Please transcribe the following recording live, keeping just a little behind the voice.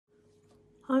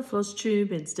Hi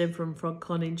Flosstube, it's Deb from Frog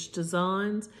Cottage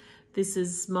Designs. This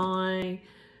is my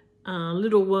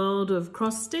little world of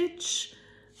cross stitch.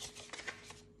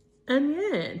 And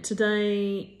yeah,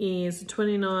 today is the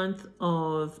 29th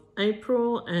of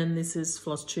April and this is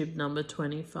Flosstube number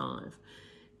 25.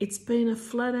 It's been a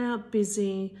flat out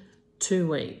busy 2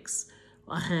 weeks.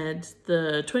 I had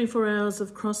the 24 hours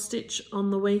of cross stitch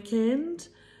on the weekend,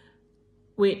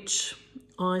 which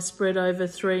I spread over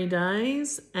 3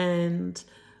 days, and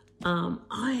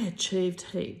I achieved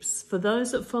heaps. For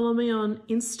those that follow me on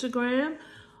Instagram,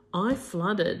 I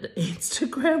flooded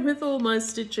Instagram with all my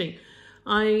stitching.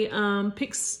 I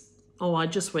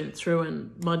just went through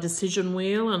and my decision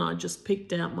wheel and I just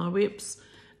picked out my whips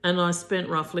and I spent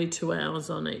roughly 2 hours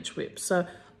on each whip. So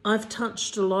I've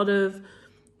touched a lot of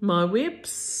my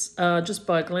whips just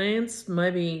by glance,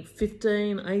 maybe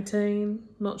 15, 18,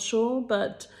 not sure,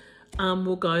 but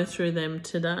we'll go through them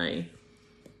today.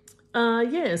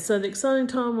 Yeah, so the exciting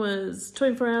time was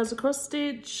 24 hours of cross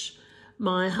stitch.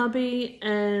 My hubby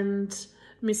and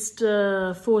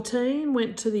Mr. 14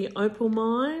 went to the opal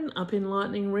mine up in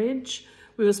Lightning Ridge.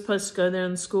 We were supposed to go there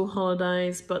on school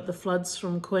holidays, but the floods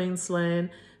from Queensland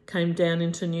came down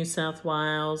into New South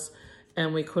Wales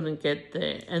and we couldn't get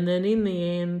there. And then in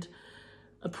the end,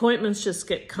 appointments just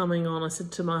kept coming on. I said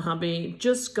to my hubby,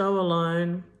 just go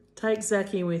alone, take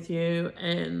Zachy with you,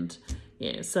 and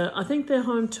yeah, so I think they're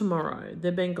home tomorrow.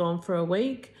 They've been gone for a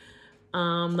week. They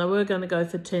were going to go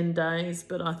for 10 days,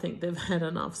 but I think they've had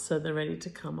enough, so they're ready to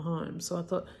come home. So I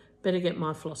thought, better get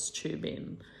my Flosstube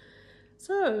in.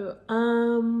 So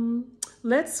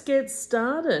let's get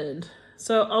started.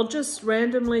 So I'll just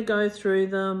randomly go through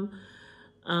them.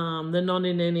 They're not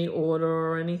in any order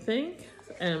or anything,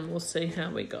 and we'll see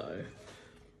how we go.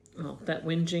 Oh, that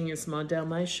whinging is my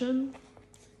Dalmatian.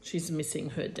 She's missing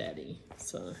her daddy,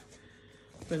 so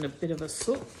been a bit of a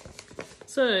soot.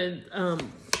 So a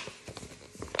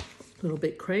little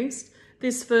bit creased.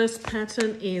 This first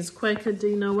pattern is Quaker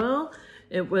de Noel.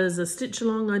 It was a stitch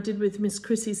along I did with Miss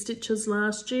Chrissy Stitches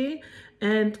last year,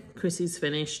 and Chrissy's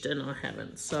finished and I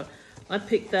haven't. So I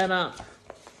picked that up,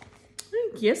 I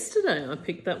think yesterday I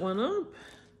picked that one up.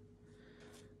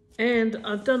 And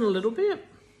I've done a little bit.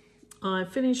 I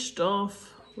finished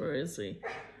off, where is he?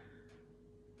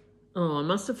 Oh, I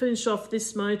must have finished off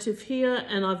this motif here,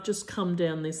 and I've just come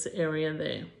down this area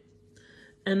there.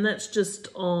 And that's just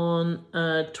on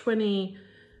a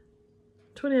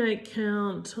 28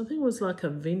 count, I think it was like a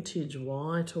vintage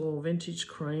white or vintage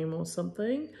cream or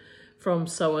something from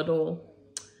Sew It All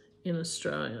in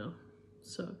Australia.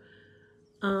 So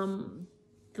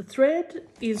the thread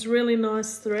is really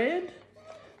nice thread,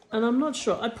 and I'm not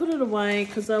sure. I put it away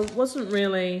because I wasn't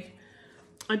really,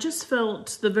 I just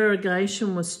felt the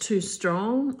variegation was too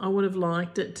strong. I would have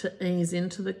liked it to ease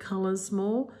into the colours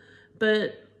more,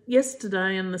 but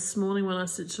yesterday and this morning when I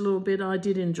stitched a little bit, I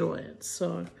did enjoy it.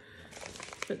 So,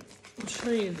 but I'll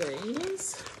show you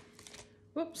these.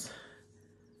 Whoops.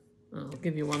 I'll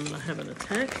give you one that I haven't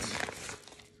attacked.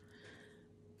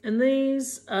 And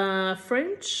these are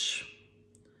French,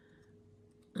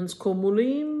 and it's called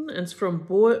Moulin, and it's from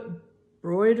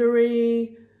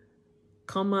broidery.com,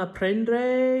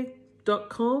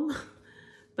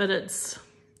 but it's,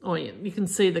 oh yeah, you can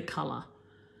see the colour,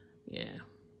 yeah.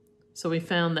 So we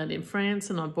found that in France,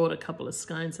 and I bought a couple of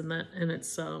skeins and that, and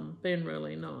it's been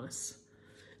really nice.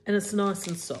 And it's nice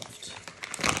and soft.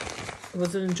 It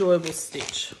was an enjoyable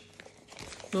stitch.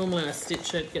 Normally I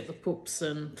stitch it, get the poops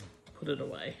and put it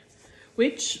away.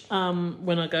 Which,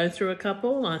 when I go through a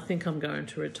couple, I think I'm going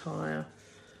to retire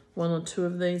 1 or 2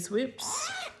 of these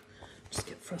whips. Just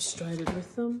get frustrated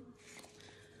with them.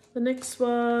 The next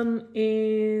one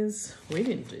is, we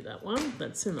didn't do that one.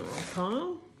 That's in the wrong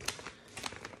pile.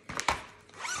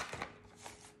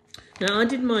 Now, I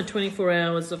did my 24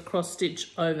 hours of cross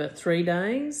stitch over 3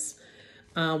 days.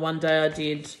 One day I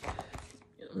did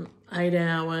 8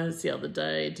 hours, the other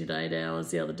day I did 8 hours,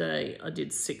 the other day I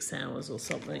did 6 hours or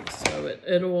something. So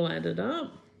it all added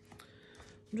up.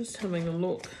 I'm just having a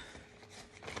look.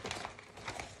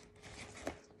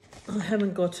 I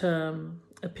haven't got a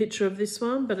picture of this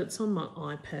one, but it's on my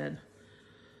iPad.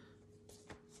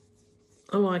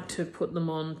 I like to put them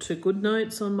on to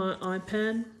GoodNotes on my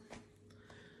iPad.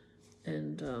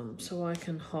 And so I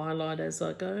can highlight as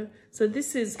I go. So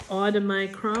this is Ida May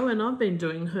Crow, and I've been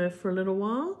doing her for a little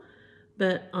while,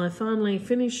 but I finally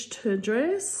finished her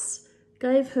dress,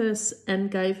 gave her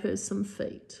some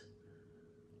feet.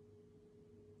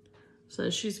 So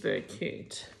she's very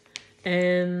cute.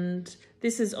 And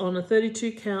this is on a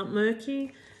 32 count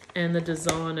Murky, and the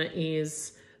designer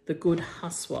is the Good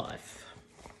Housewife.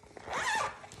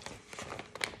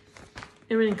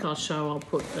 everything I'll show, I'll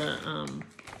put the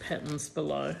patterns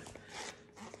below.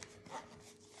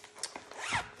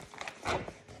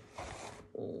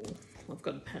 Oh, I've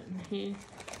got a pattern here.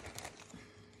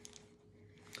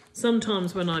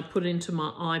 Sometimes when I put into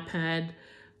my iPad,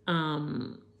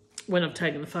 when I've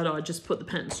taken the photo, I just put the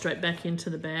pattern straight back into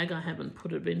the bag. I haven't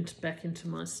put it back into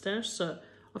my stash, so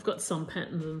I've got some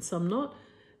patterns and some not.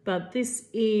 But this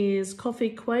is Coffee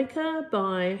Quaker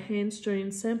by Heartstring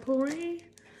Samplery.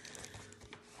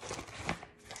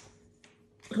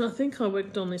 And I think I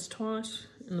worked on this twice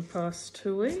in the past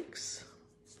 2 weeks.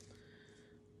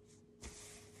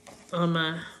 I'm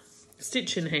a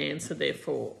stitch in hand, so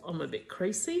therefore I'm a bit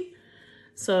creasy.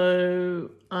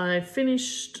 So I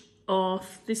finished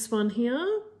off this one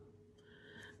here,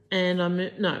 and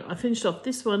I finished off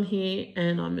this one here,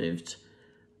 and I moved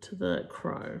to the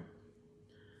crow.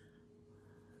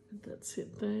 That's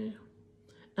it there.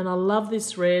 And I love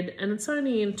this red, and it's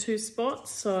only in 2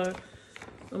 spots, so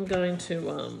I'm going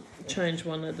to change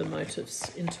one of the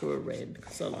motifs into a red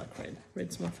because I like red.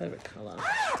 Red's my favourite colour.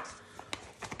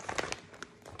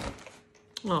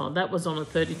 Oh, that was on a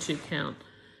 32 count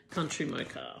country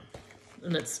mocha,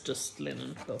 and it's just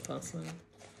linen, Belfast linen.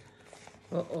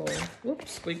 Uh-oh,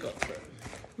 whoops, we got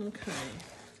through. Okay.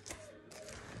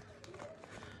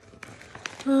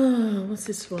 Oh, what's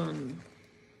this one?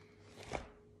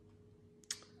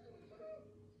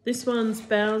 This one's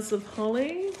Boughs of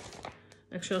Holly.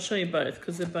 Actually, I'll show you both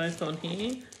because they're both on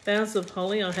here. Boughs of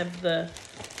Holly, I have the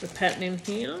pattern in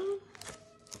here.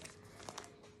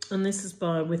 And this is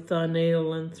by With Thy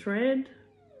Needle and Thread.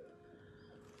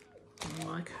 I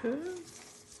like her.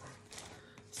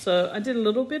 So I did a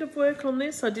little bit of work on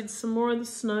this. I did some more of the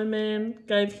snowman,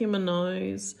 gave him a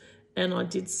nose, and I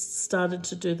started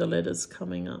to do the letters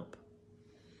coming up.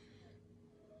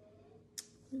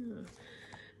 Yeah.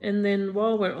 And then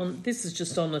while we're on, this is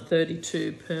just on a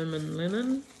 32 permanent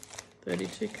linen,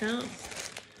 32 count.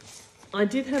 I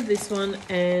did have this one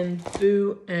and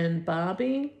Boo and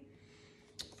Baabie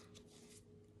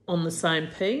on the same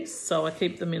piece, so I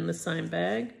keep them in the same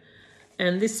bag.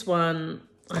 And this one,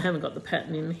 I haven't got the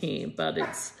pattern in here, but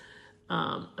it's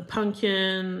a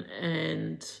pumpkin,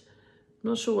 and I'm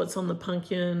not sure what's on the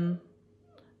pumpkin,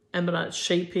 and but a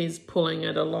sheep is pulling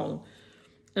it along.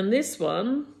 And this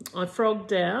one, I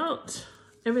frogged out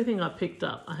everything I picked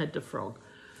up. I had to frog.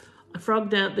 I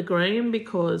frogged out the green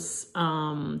because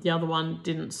the other one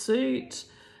didn't suit,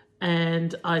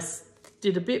 and I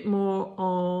did a bit more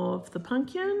of the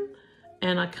pumpkin,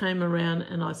 and I came around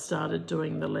and I started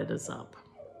doing the letters up.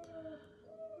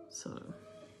 So,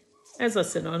 as I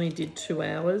said, I only did 2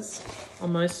 hours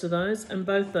on most of those, and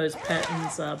both those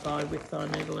patterns are by With Thy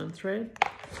Needle and Thread.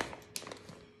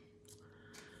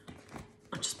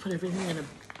 I just put everything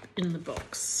in the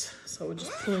box, so we're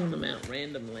just pulling them out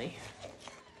randomly.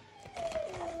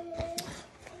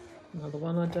 Another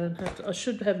one I don't have to, I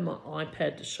should have my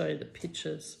iPad to show you the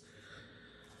pictures.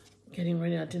 Getting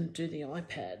ready, I didn't do the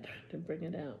iPad to bring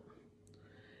it out.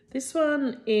 This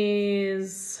one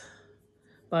is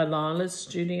by Lilas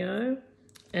Studio,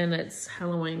 and it's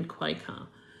Halloween Quaker.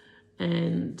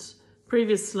 And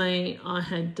previously I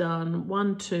had done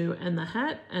 1, 2 and the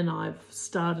hat, and I've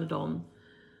started on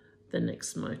the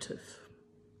next motif.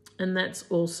 And that's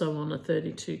also on a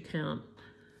 32 count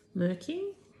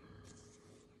Murky.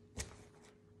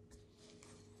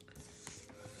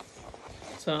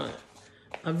 So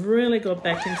I've really got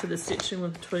back into the stitching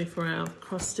with the 24-hour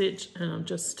cross stitch, and I'm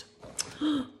just,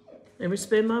 every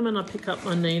spare moment I pick up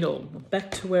my needle,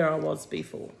 back to where I was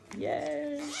before.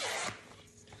 Yay!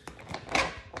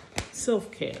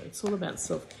 Self-care, it's all about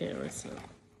self-care, isn't it?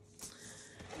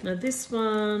 Now this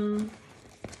one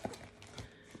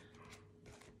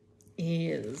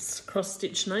is Cross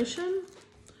Stitch Nation,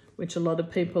 which a lot of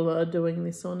people are doing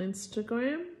this on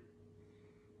Instagram.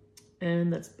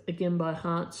 And that's again by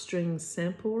Heartstring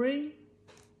Samplery.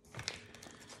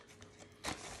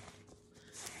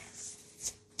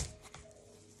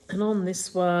 And on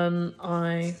this one,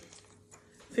 I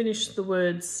finished the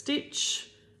word stitch,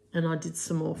 and I did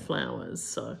some more flowers.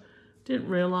 So didn't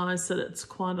realise that it's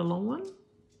quite a long one.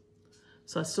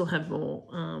 So I still have more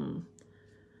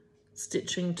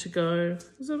stitching to go.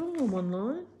 Is it all on one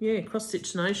line? Yeah, Cross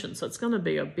Stitch Nation. So it's going to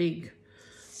be a big,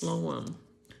 long one.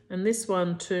 And this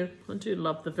one too, I do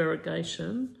love the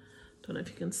variegation. Don't know if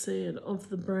you can see it, of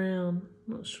the brown.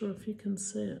 Not sure if you can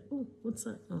see it. Oh, what's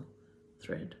that? Oh,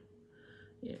 thread.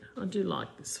 Yeah, I do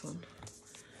like this one.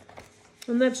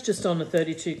 And that's just on a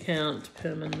 32 count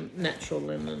permanent natural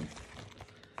linen.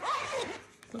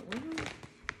 That one.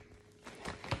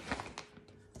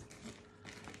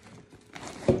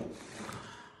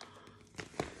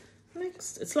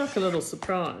 Next it's like a little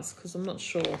surprise because I'm not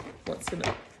sure what's in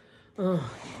it. Oh,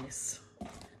 yes.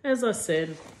 As I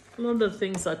said, a lot of the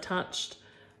things I touched,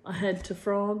 I had to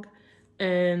frog,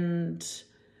 and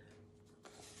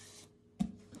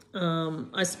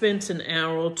I spent an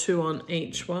hour or two on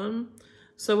each one.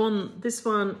 So on this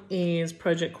one is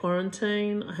Project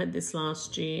Quarantine. I had this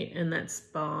last year, and that's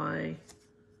by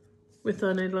With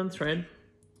a Needle and Thread.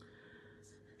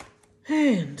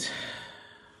 And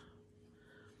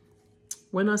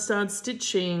when I started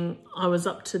stitching, I was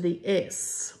up to the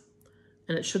S,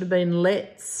 and it should have been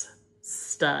Let's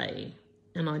Stay,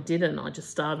 and I didn't. I just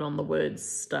started on the word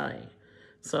stay.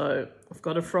 So I've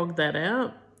got to frog that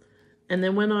out. And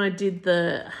then when I did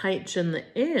the H and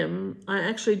the M, I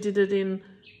actually did it in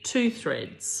 2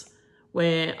 threads,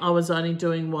 where I was only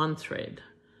doing 1 thread,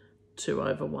 2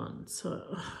 over 1.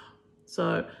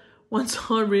 So once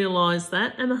I realised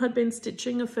that, and I had been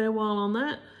stitching a fair while on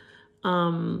that,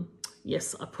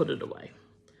 yes, I put it away.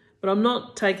 But I'm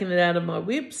not taking it out of my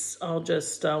whips. I'll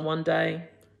just one day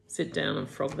sit down and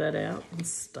frog that out and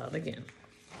start again.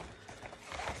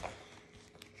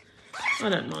 I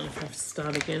don't mind if I have to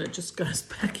start again. It just goes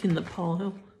back in the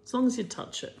pile. As long as you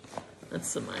touch it.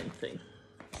 That's the main thing.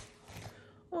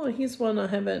 Oh, here's one I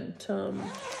haven't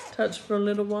touched for a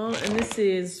little while. And this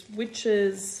is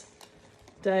Witch's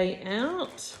Day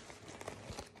Out.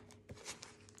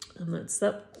 And that's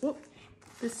that. Whoop.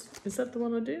 Is that the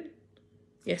one I did?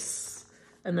 Yes.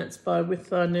 And that's by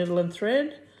With Needle and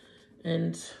Thread.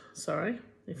 And, sorry,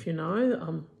 if you know,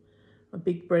 I'm a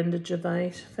big Brenda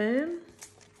Gervais fan.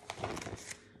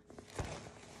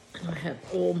 And I have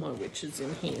all my witches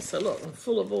in here. So look, I'm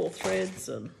full of all threads,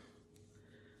 and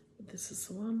this is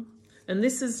the one. And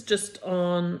this is just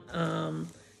on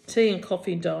Tea and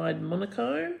Coffee Dyed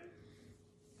Monaco,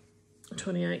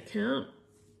 28 count.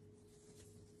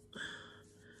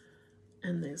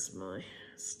 And there's my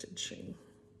stitching.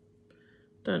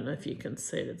 Don't know if you can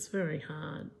see it, it's very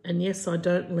hard. And yes, I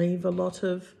don't leave a lot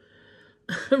of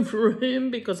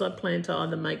room because I plan to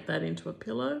either make that into a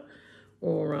pillow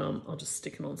or I'll just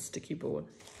stick it on sticky board,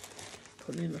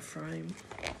 put it in the frame.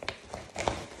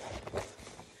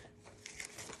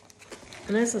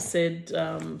 And as I said,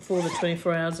 for the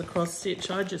 24 hours of cross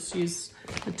stitch, I just use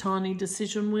the tiny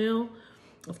decision wheel.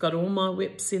 I've got all my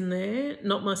whips in there,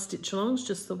 not my stitch alongs,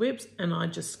 just the whips, and I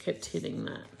just kept hitting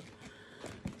that.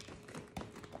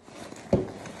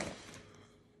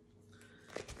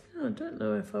 I don't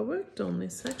know if I worked on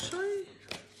this actually.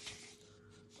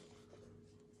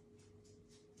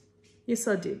 Yes,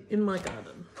 I did, in my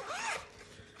garden.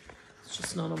 It's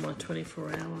just not on my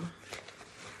 24-hour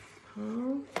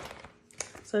pile.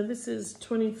 So this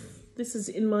is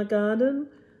In My Garden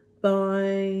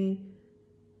by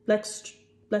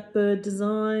Blackbird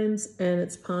Designs, and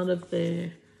it's part of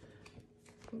the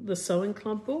Sewing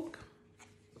Club book.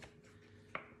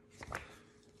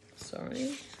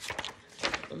 Sorry.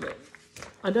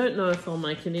 I don't know if I'll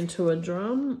make it into a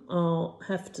drum. I'll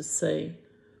have to see.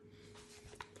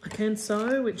 I can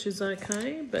sew, which is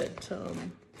okay, but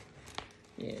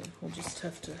yeah, I'll just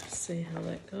have to see how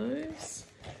that goes.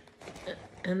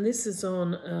 And this is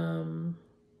on,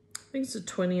 I think it's a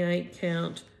 28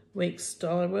 count Weeks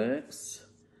Dye Works.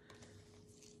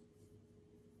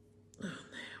 Oh,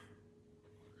 now.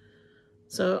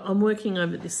 So I'm working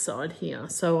over this side here.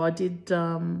 So I did,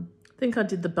 I think I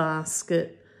did the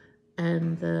basket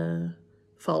and the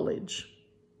foliage.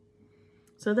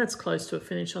 So that's close to a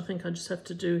finish. I think I just have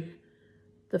to do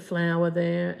the flower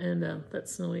there, and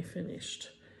that's nearly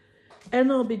finished.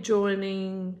 And I'll be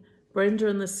joining Brenda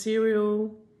and the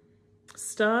Cereal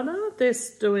Starter. They're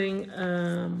doing,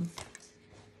 I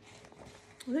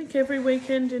think every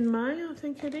weekend in May, I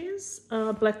think it is,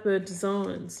 Blackbird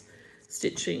Designs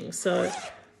stitching. So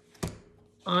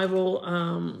I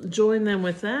will join them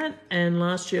with that. And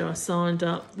last year I signed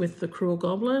up with the Cruel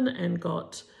Goblin and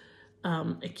got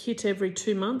a kit every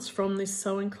 2 months from this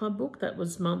Sewing Club book. That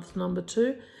was month number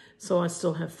 2. So I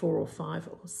still have 4 or 5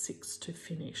 or 6 to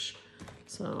finish.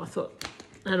 So I thought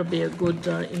that'll be a good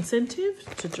incentive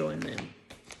to join them.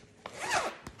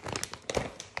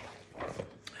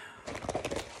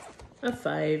 A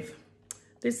fave.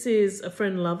 This is A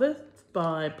Friend Loveth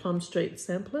by Plum Street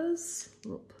Samplers.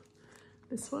 Oop,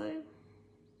 this way.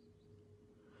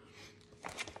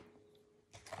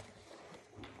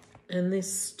 And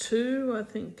this too, I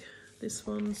think this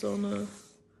one's on a,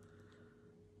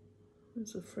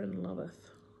 where's A Friend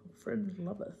Loveth? A Friend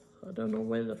Loveth. I don't know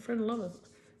where the Friend Loveth.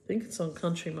 I think it's on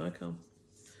Country Mocha.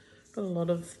 Got a lot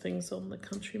of things on the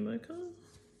Country Mocha.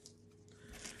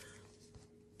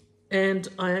 And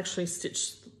I actually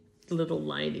stitched the little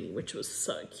lady, which was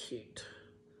so cute.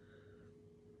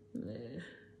 There.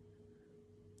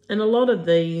 And a lot of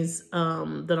these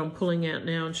that I'm pulling out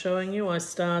now and showing you, I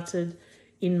started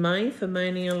in May for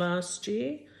Mania last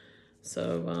year.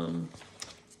 So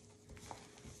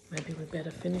maybe we better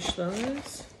finish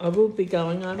those. I will be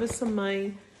going over some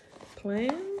May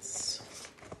plans.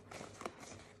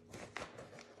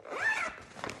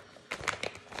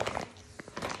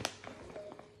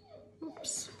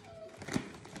 Oops.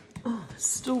 Oh, there's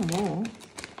still more.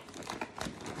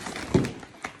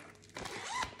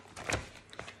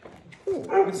 Ooh,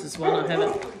 this is one I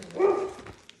haven't...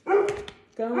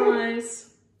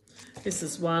 Guys, this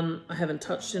is one I haven't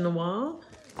touched in a while.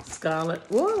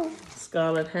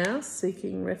 Scarlet House,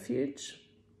 Seeking Refuge.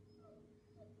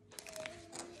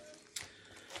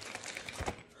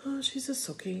 Oh, she's a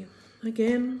sookie.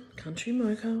 Again, country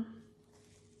mocha.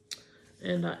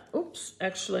 And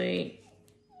actually,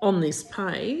 on this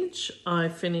page, I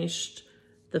finished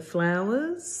the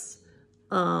flowers.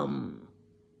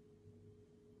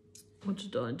 What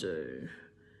did I do?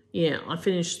 Yeah, I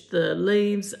finished the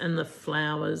leaves and the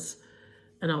flowers,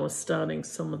 and I was starting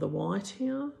some of the white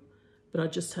here, but I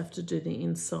just have to do the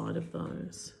inside of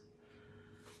those.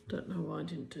 Don't know why I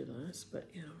didn't do those, but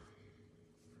yeah.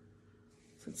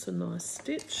 So it's a nice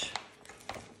stitch.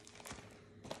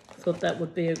 Thought that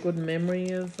would be a good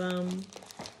memory of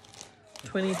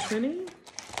 2020,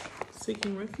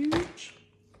 Seeking Refuge.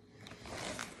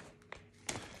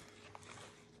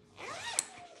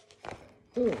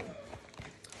 Oh,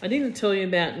 I didn't tell you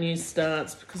about new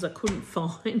starts because I couldn't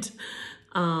find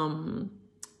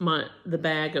the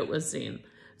bag it was in.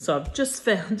 So I've just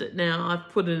found it now. I've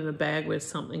put it in a bag with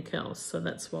something else, so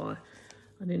that's why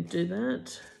I didn't do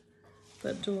that.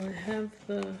 But do I have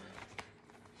the...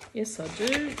 Yes, I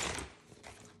do.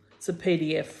 It's a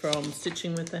PDF from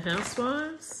Stitching with the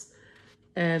Housewives,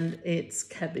 and it's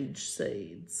cabbage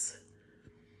seeds.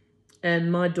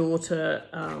 And my daughter,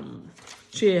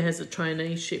 she has a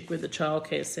traineeship with a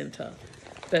childcare centre,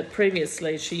 but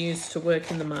previously she used to work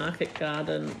in the market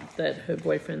garden that her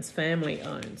boyfriend's family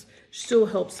owns. She still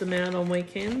helps them out on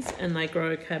weekends, and they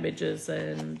grow cabbages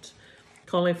and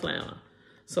cauliflower.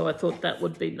 So I thought that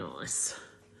would be nice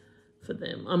for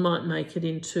them. I might make it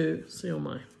into, see all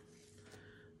my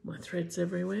threads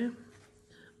everywhere,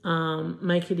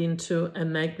 make it into a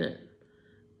magnet.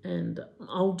 And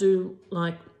I'll do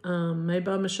like made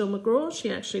by Michelle McGraw.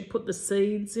 She actually put the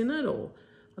seeds in it, or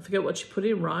I forget what she put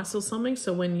in, rice or something.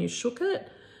 So when you shook it,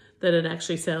 that it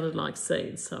actually sounded like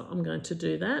seeds. So I'm going to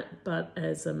do that, but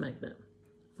as a magnet.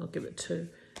 I'll give it to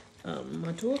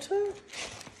my daughter.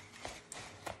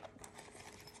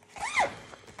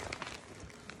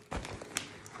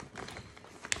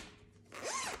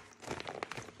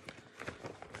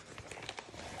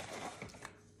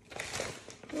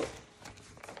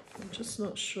 Just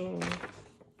not sure.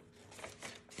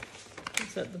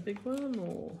 Is that the big one,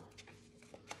 or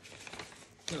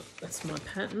no? That's my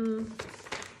pattern.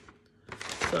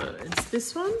 So it's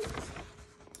this one.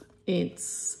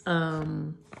 It's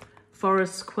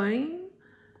Forest Queen.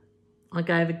 I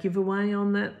gave a giveaway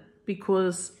on that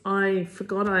because I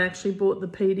forgot I actually bought the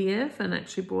PDF and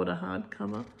actually bought a hard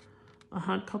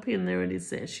copy, and there it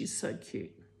is there. She's so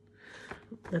cute.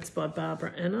 That's by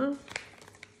Barbara Anna.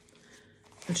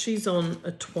 And she's on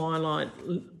a twilight,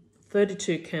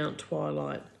 32 count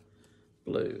twilight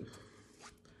blue.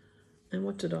 And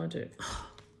what did I do?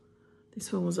 Oh,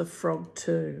 this one was a frog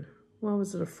too. Why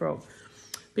was it a frog?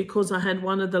 Because I had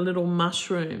one of the little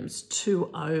mushrooms too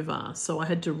over. So I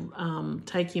had to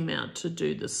take him out to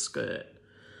do the skirt.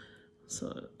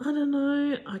 So I don't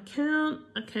know, I can't.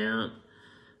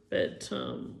 But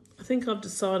I think I've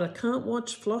decided I can't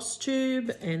watch Flosstube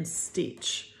and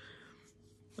stitch.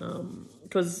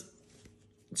 Because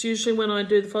it's usually when I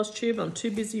do the Flosstube, I'm too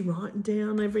busy writing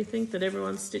down everything that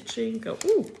everyone's stitching. Go,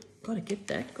 ooh, gotta get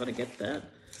that.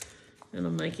 And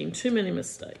I'm making too many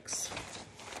mistakes.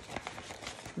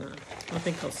 No, I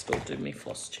think I'll still do my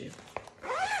Flosstube.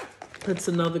 That's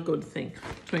another good thing.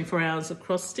 24 hours of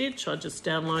cross stitch. I just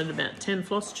downloaded about 10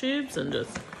 Flosstubes and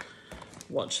just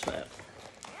watch that.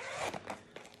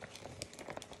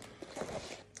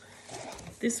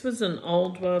 This was an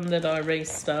old one that I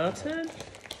restarted,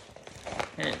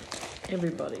 and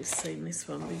everybody's seen this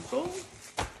one before,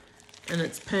 and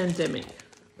it's Pandemic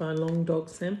by Long Dog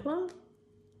Sampler.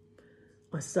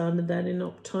 I started that in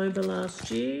October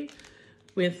last year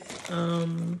with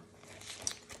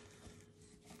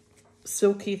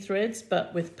silky threads,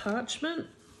 but with parchment,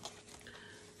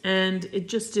 and it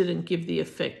just didn't give the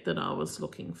effect that I was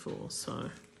looking for.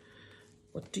 So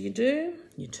what do?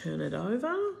 You turn it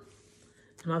over.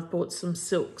 And I've bought some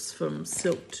silks from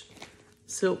Silks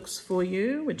For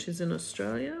You, which is in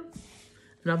Australia.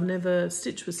 And I've never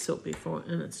stitched with silk before,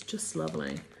 and it's just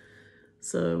lovely.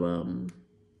 So,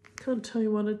 can't tell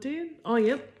you what I did. Oh,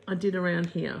 yep, I did around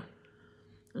here.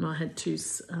 And I had 2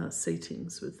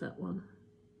 seatings with that one.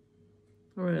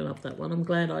 I really love that one. I'm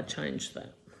glad I changed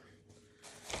that.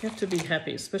 You have to be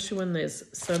happy, especially when there's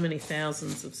so many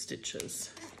thousands of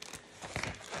stitches.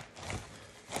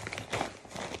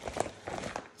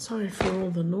 Sorry for all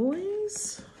the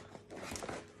noise.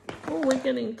 Oh, we're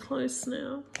getting close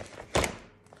now.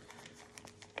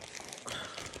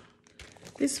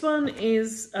 This one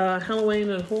is Halloween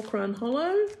at Hawk Run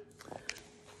Hollow.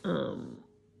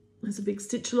 There's a big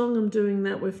stitch along. I'm doing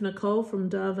that with Nicole from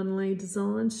Darwin Lee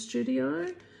Design Studio.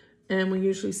 And we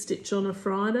usually stitch on a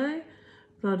Friday.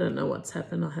 But I don't know what's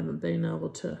happened. I haven't been able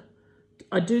to.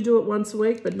 I do it once a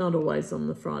week, but not always on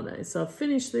the Friday. So I've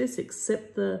finished this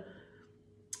except the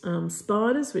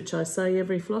spiders, which I say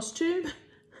every floss tube.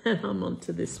 And I'm on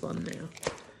to this one now.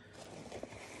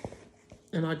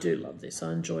 And I do love this.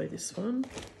 I enjoy this one.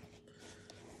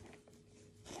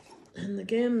 And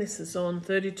again, this is on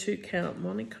 32 count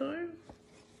Monaco.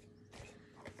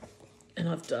 And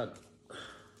I've done,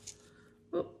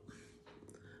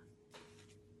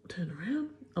 turn around,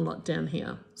 a lot down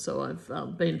here. So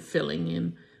I've been filling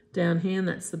in down here, and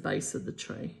that's the base of the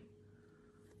tree.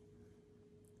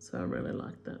 So I really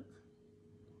like that.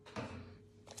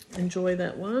 Enjoy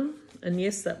that one. And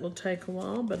yes, that will take a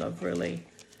while, but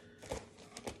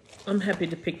I'm happy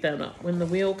to pick that up. When the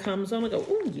wheel comes on, I go,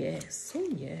 oh yes, oh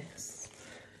yes.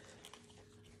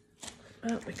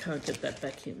 But we can't get that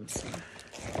back in, so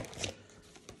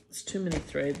it's too many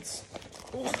threads.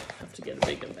 Oh, I have to get a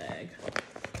bigger bag.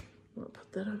 I'll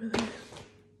put that over there.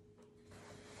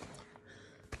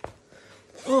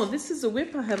 Oh, this is a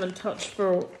whip I haven't touched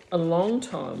for a long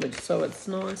time, so it's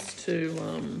nice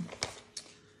to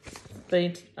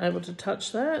be able to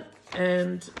touch that.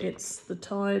 And it's the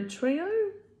Tired Trio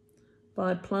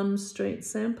by Plum Street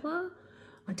Sampler.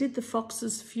 I did the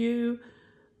Fox's Few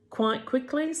quite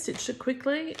quickly, stitched it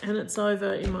quickly, and it's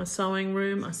over in my sewing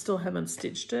room. I still haven't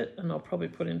stitched it, and I'll probably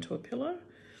put it into a pillow.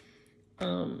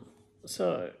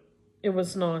 So it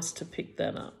was nice to pick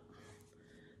that up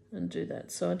and do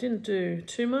that. So I didn't do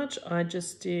too much. I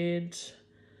just did,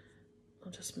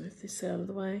 I'll just move this out of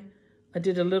the way. I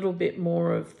did a little bit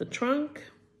more of the trunk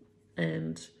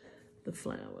and the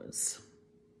flowers.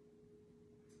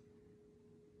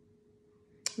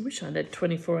 I wish I'd had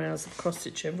 24 hours of cross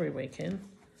stitch every weekend.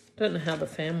 Don't know how the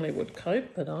family would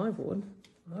cope, but I would.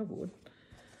 I would.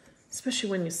 Especially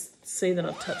when you see that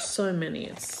I've touched so many.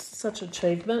 It's such an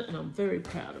achievement, and I'm very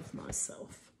proud of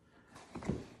myself.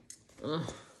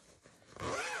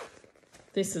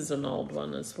 This is an old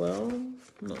one as well. I'm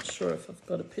not sure if I've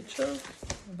got a picture.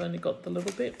 I've only got the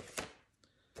little bit.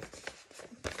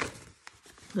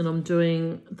 And I'm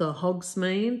doing the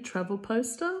Hogsmeade travel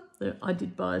poster. I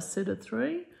did buy a set of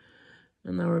 3.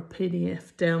 And they were a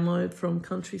PDF download from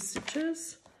Country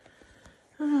Stitches.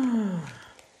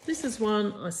 This is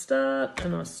one I start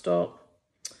and I stop.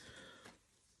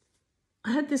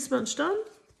 I had this much done,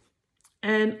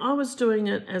 and I was doing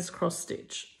it as cross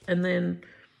stitch. And then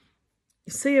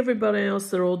you see everybody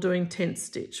else, they're all doing tent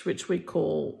stitch, which we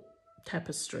call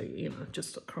tapestry, you know,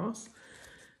 just across.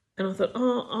 And I thought,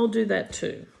 oh, I'll do that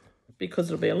too, because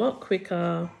it'll be a lot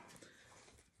quicker.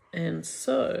 And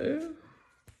so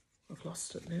I've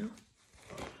lost it now.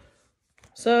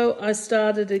 So I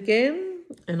started again,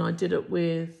 and I did it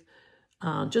with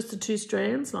just the 2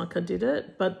 strands like I did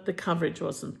it, but the coverage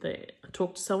wasn't there. I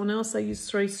talked to someone else, they used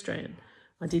 3 strand.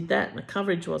 I did that and the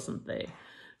coverage wasn't there.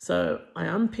 So I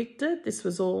unpicked it. This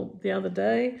was all the other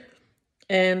day.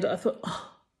 And I thought,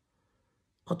 oh,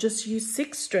 I'll just use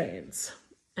 6 strands.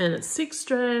 And it's 6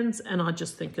 strands, and I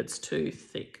just think it's too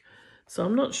thick. So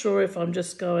I'm not sure if I'm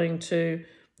just going to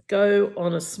go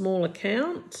on a smaller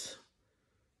count.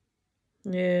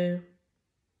 Yeah,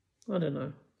 I don't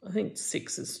know. I think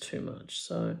 6 is too much.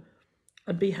 So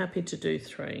I'd be happy to do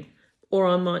 3. Or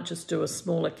I might just do a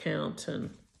smaller count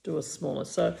and do a smaller.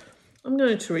 So I'm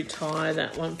going to retire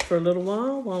that one for a little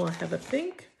while I have a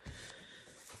think.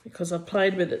 Because I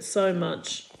played with it so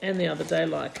much. And the other day,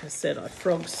 like I said, I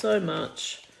frogged so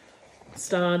much.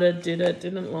 Started, did it,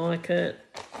 didn't like it.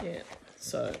 Yeah,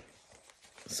 so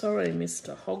sorry,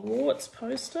 Mr. Hogwarts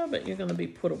poster, but you're going to be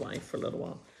put away for a little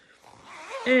while.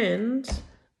 And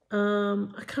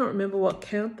I can't remember what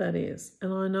count that is.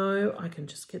 And I know I can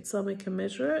just get something and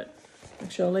measure it.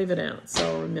 Actually, I'll leave it out, so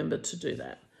I'll remember to do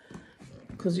that.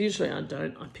 Because usually I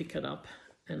don't. I pick it up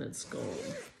and it's gone.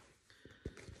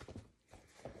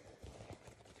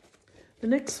 The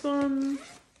next one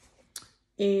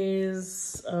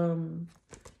is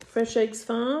Fresh Eggs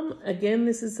Farm. Again,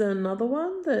 this is another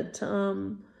one that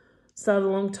started a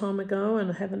long time ago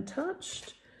and I haven't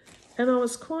touched. And I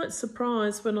was quite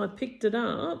surprised when I picked it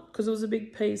up because it was a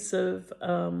big piece of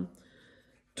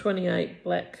 28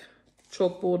 black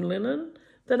chalkboard linen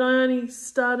that I only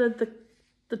started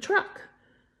the truck.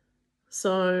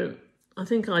 So I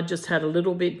think I just had a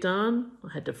little bit done.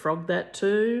 I had to frog that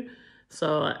too.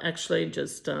 So I actually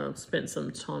just spent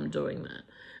some time doing that.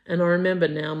 And I remember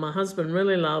now my husband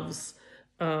really loves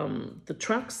the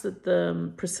trucks that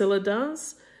the Priscilla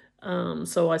does.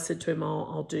 So I said to him,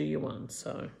 I'll do you one.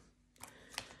 So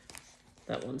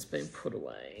that one's been put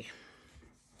away.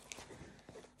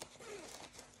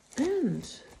 And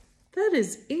that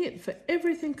is it for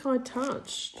everything I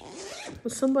touched.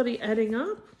 Was somebody adding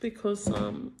up? Because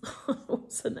I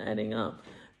wasn't adding up.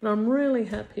 But I'm really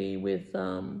happy with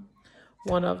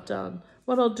what I've done.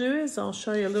 What I'll do is I'll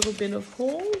show you a little bit of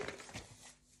haul.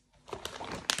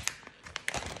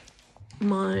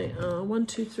 My 1,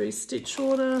 2, 3 stitch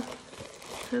order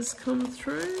has come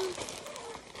through.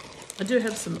 I do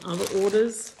have some other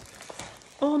orders.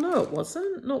 Oh no, it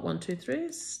wasn't. Not 1, 2,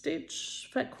 3. Stitch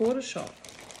Fat Quarter Shop.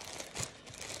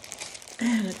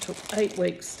 And it took 8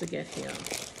 weeks to get here.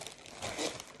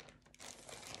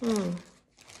 Oh.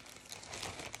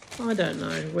 I don't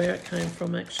know where it came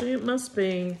from actually. It must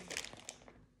be...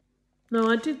 No,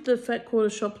 I did the Fat Quarter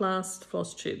Shop last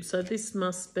Flosstube, so this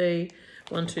must be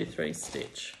 1, 2, 3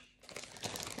 stitch.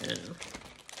 Yeah.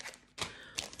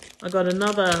 I got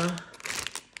another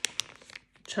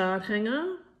chart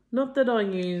hanger. Not that I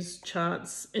use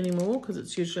charts anymore because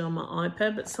it's usually on my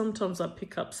iPad, but sometimes I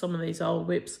pick up some of these old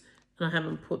whips and I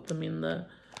haven't put them in the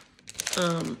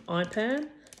iPad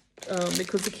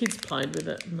because the kids played with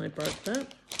it and they broke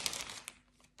that.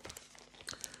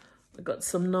 I got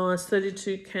some nice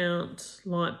 32 count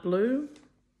light blue,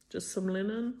 just some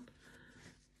linen.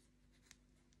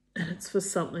 And it's for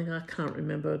something, I can't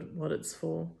remember what it's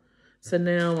for. So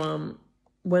now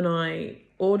when I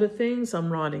order things,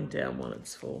 I'm writing down what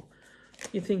it's for.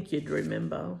 You think you'd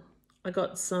remember. I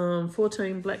got some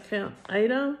 14 black count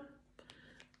Ada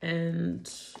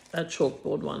and a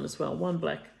chalkboard one as well, one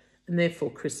black, and they're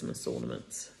for Christmas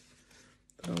ornaments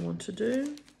that I want to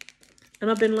do.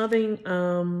 And I've been loving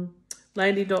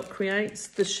Lady Dot Creates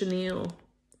the chenille.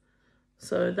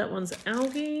 So that one's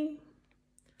algae.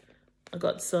 I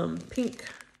got some pink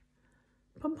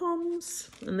pom-poms,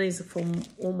 and these are for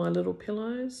all my little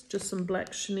pillows. Just some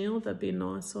black chenille, that'd be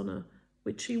nice on a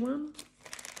witchy one.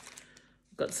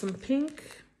 Got some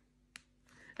pink,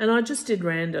 and I just did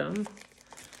random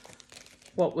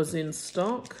what was in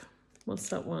stock. What's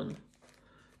that one?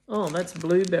 Oh, that's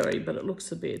blueberry, but it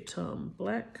looks a bit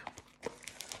black.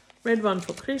 Red one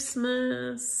for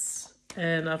Christmas,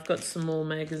 and I've got some more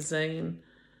magazine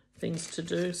things to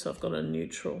do, so I've got a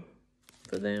neutral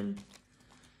for them.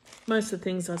 Most of the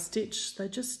things I stitch, they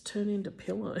just turn into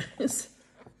pillows.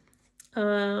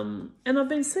 And I've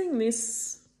been seeing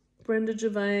this Brenda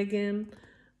Gervais again.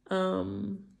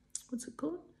 What's it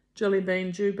called? Jelly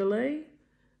Bean Jubilee.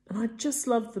 And I just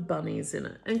love the bunnies in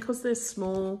it. And because they're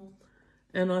small,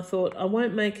 and I thought I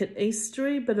won't make it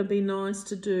Eastery, but it'd be nice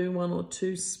to do 1 or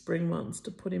 2 spring ones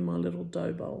to put in my little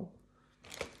dough bowl.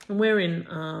 And we're in,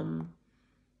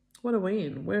 what are we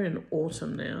in? We're in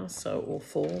autumn now, so, or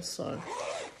fall, so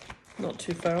not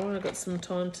too far away. I've got some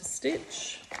time to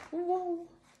stitch. Whoa.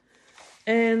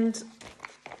 And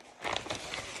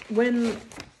when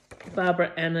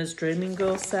Barbara Anna's Dreaming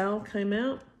Girl sale came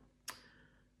out,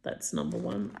 that's number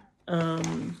 1.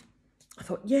 I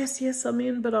thought, yes, I'm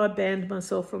in, but I banned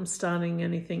myself from starting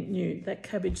anything new. That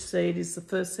Cabbage seed is the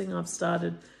first thing I've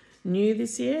started new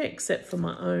this year, except for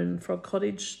my own Frog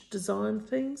Cottage design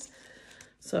things.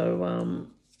 So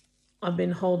I've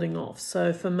been holding off.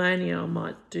 So for Mania, I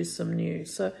might do some new.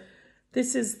 So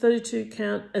this is 32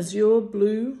 count Azure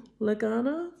Blue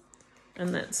Lagana,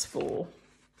 and that's for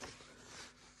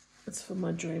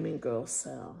my Dreaming Girl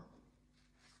sale.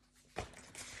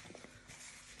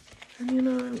 And you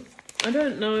know, I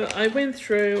don't know, I went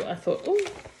through, I thought, oh,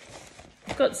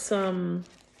 I've got some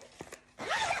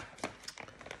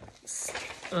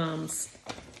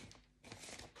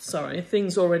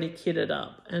things already kitted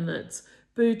up, and it's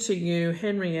Boo to You,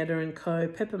 Henrietta and Co,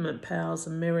 Peppermint Pals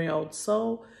and Merry Old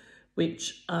Soul,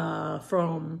 which are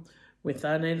from With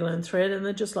Our Needle and Thread, and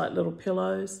they're just like little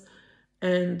pillows.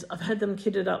 And I've had them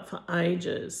kitted up for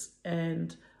ages,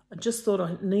 and I just thought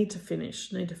I need to finish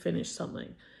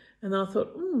something. And I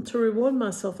thought, to reward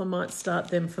myself, I might start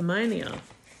them for Mania.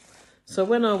 So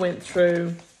when I went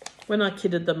through, when I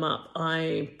kitted them up,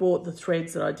 I bought the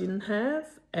threads that I didn't have.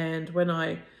 And when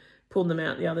I pulled them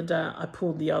out the other day. I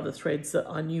pulled the other threads that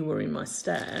I knew were in my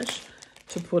stash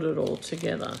to put it all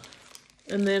together.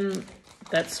 And then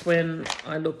that's when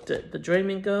I looked at The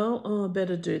Dreaming Girl. Oh, I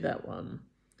better do that one.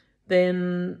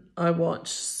 Then I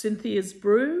watched Cynthia's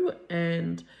Brew,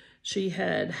 and she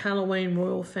had Halloween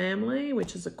Royal Family,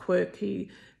 which is a quirky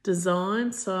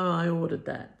design, so I ordered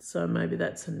that. So maybe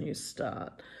that's a new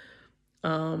start.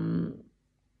 I've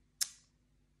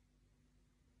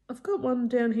got one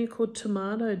down here called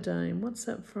Tomato Dame. What's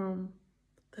that from?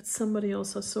 That's somebody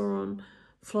else I saw on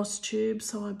Flosstube,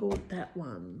 so I bought that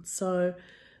one. So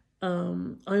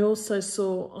I also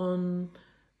saw on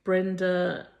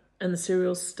Brenda and the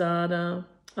Cereal Starter.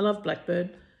 I love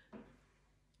Blackbird.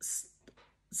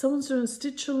 Someone's doing a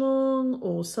stitch along,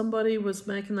 or somebody was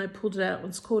making, they pulled it out.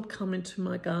 It's called Come Into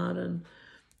My Garden.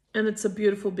 And it's a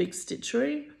beautiful big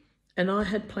stitchery. And I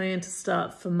had planned to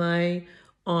start for May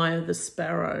Eye of the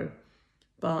Sparrow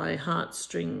by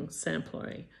Heartstring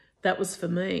Samplery. That was for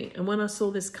me. And when I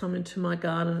saw this Come Into My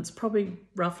Garden, it's probably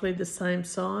roughly the same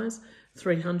size,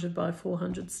 300 by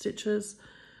 400 stitches.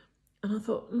 And I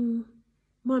thought,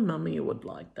 my mummy would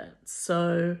like that.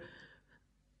 So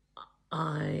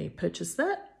I purchased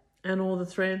that and all the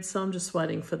threads. So I'm just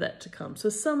waiting for that to come. So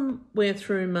somewhere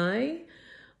through May,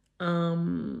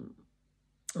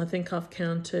 I think I've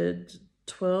counted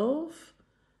 12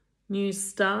 new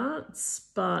starts,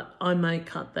 but I may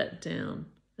cut that down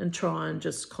and try and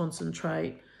just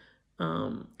concentrate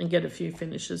and get a few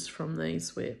finishes from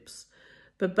these whips.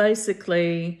 But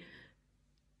basically,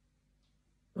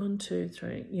 1, 2,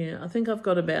 3, yeah, I think I've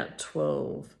got about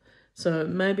 12. So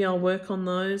maybe I'll work on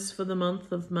those for the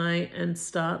month of May and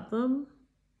start them.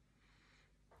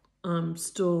 I'm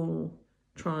still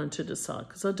trying to decide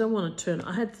because I don't want to turn,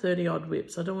 I had 30 odd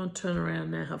whips. I don't want to turn around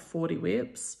and now have 40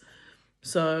 whips.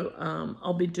 So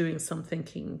I'll be doing some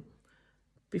thinking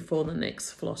before the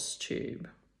next Flosstube,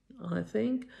 I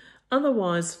think.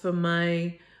 Otherwise, for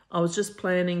May, I was just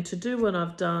planning to do what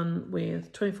I've done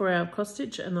with 24-hour cross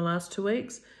stitch in the last 2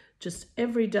 weeks. Just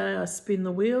every day I spin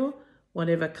the wheel,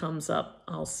 whatever comes up,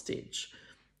 I'll stitch.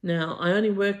 Now, I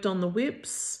only worked on the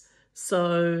whips,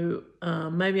 so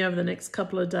maybe over the next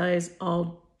couple of days,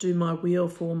 I'll do my wheel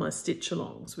for my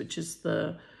stitch-alongs, which is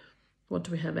the, what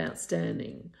do we have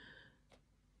outstanding?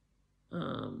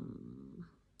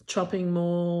 Chopping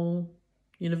Mall,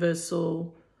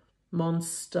 Universal,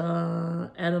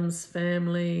 Monster, Addams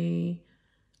Family,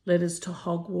 Letters to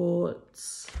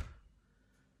Hogwarts.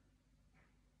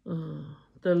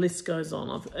 The list goes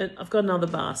on. I've got another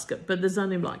basket, but there's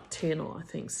only like 10 or I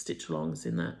think stitch-alongs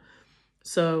in that.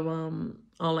 So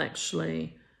I'll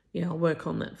actually, I'll work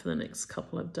on that for the next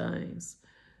couple of days.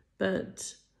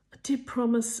 But I did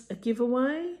promise a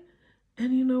giveaway,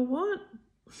 and you know what?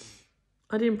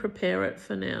 I didn't prepare it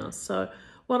for now. So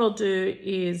what I'll do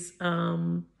is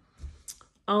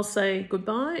I'll say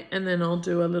goodbye and then I'll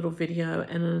do a little video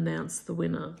and announce the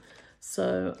winner.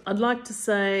 So I'd like to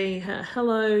say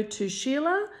hello to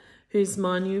Sheila, who's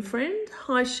my new friend.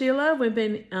 Hi, Sheila. We've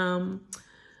been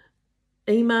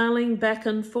emailing back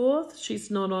and forth.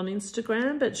 She's not on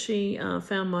Instagram, but she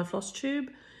found my Flosstube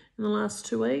in the last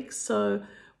 2 weeks. So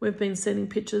we've been sending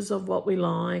pictures of what we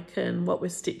like and what we're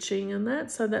stitching and that.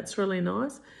 So that's really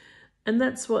nice. And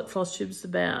that's what Flosstube's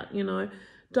about,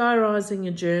 diarising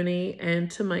a journey and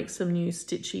to make some new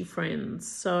stitchy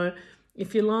friends. So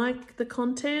if you like the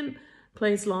content,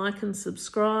 please like and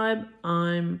subscribe.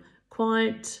 I'm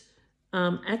quite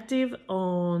active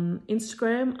on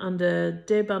Instagram under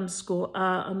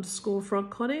Deb_R_Frog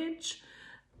Cottage.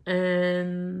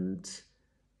 And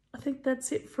I think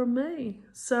that's it from me.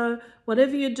 So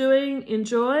whatever you're doing,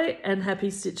 enjoy and happy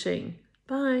stitching.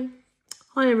 Bye.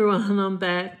 Hi everyone, I'm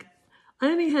back. I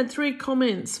only had 3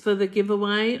 comments for the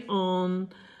giveaway on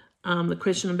the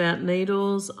question about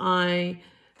needles. I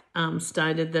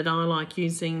stated that I like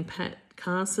using Pat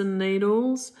Carson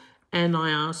needles, and I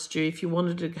asked you if you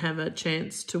wanted to have a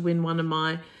chance to win one of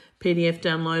my PDF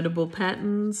downloadable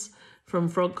patterns from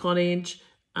Frog Cottage.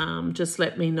 Just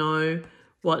let me know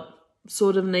what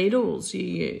sort of needles you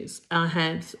use. I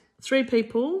had 3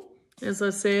 people, as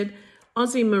I said,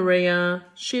 Aussie Maria,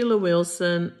 Sheila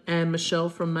Wilson, and Michelle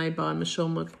from Made by Michelle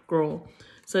McGraw.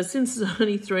 So since there's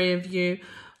only 3 of you,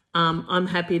 I'm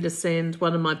happy to send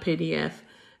one of my PDF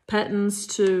patterns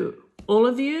to all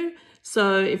of you.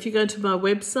 So if you go to my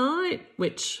website,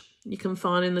 which you can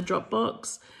find in the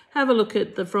Dropbox, have a look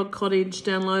at the Frog Cottage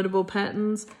downloadable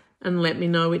patterns and let me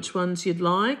know which one you'd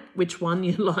like,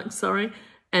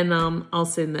 and I'll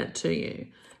send that to you.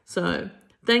 So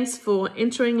thanks for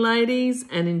entering, ladies,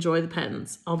 and enjoy the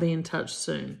patterns. I'll be in touch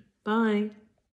soon. Bye.